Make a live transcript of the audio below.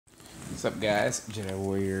What's up, guys? Jedi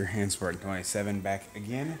Warrior and Spartan 27 back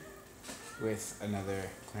again with another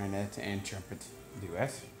clarinet and trumpet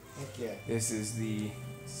duet. Heck yeah. This is the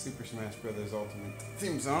Super Smash Bros. Ultimate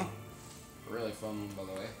theme song. Really fun one,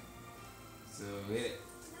 by the way. So hit it.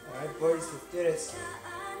 Alright, boys, let's do this.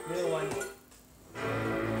 Another one.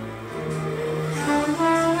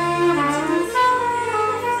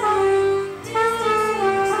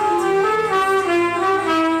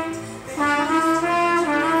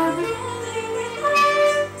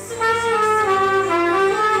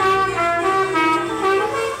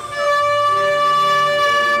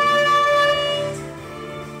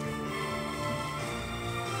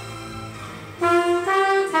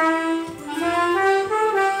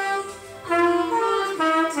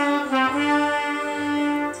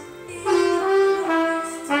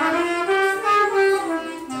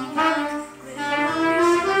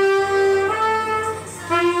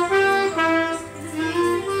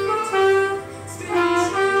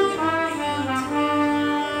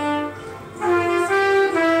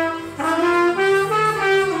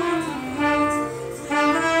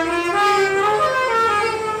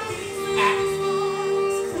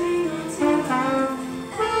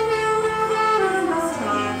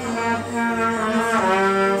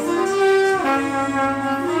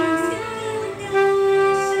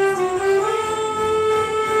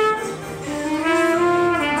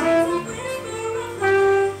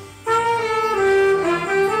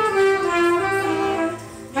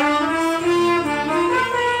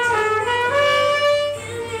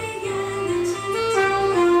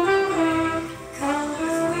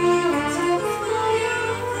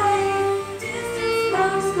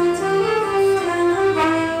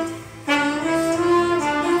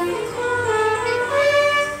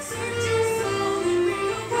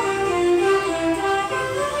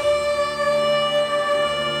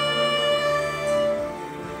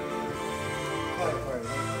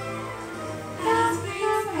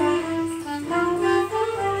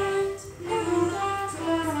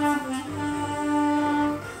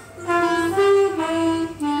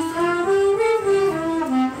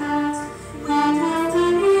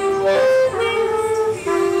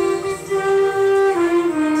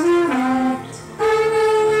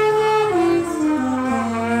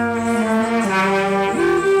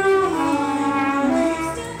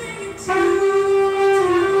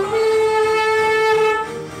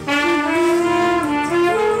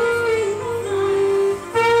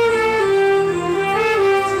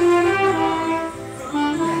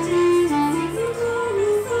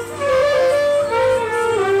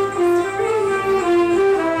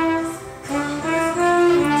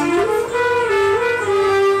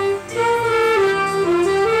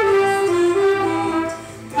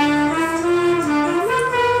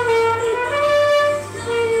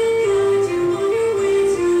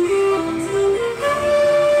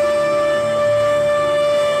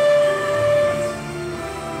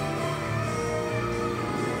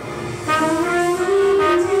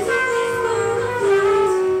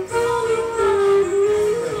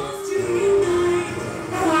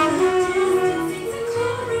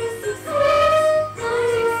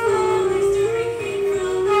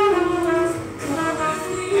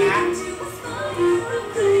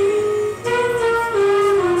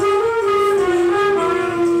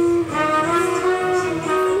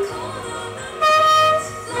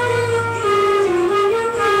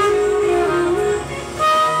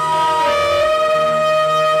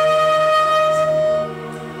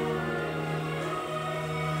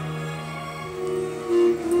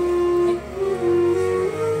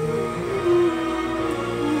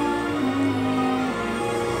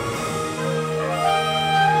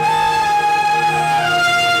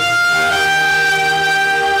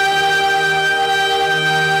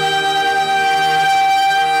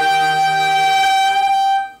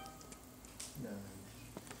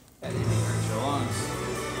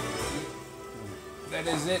 That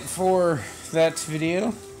is it for that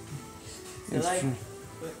video. Yep,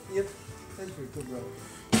 that's pretty cool, bro.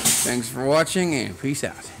 Thanks for watching and peace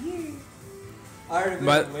out. I heard a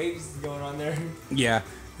bit of waves going on there. Yeah,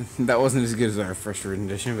 that wasn't as good as our first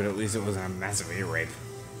rendition, but at least it wasn't a massive ear rape.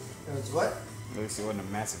 It was what? At least it wasn't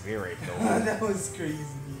a massive ear rape. That was crazy.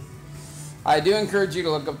 I do encourage you to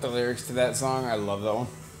look up the lyrics to that song. I love that one.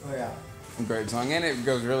 Oh yeah. Great song, and it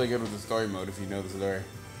goes really good with the story mode if you know the story.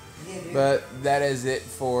 Yeah, dude. But that is it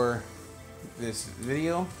for this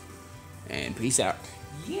video, and peace out.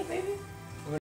 Yeah, baby.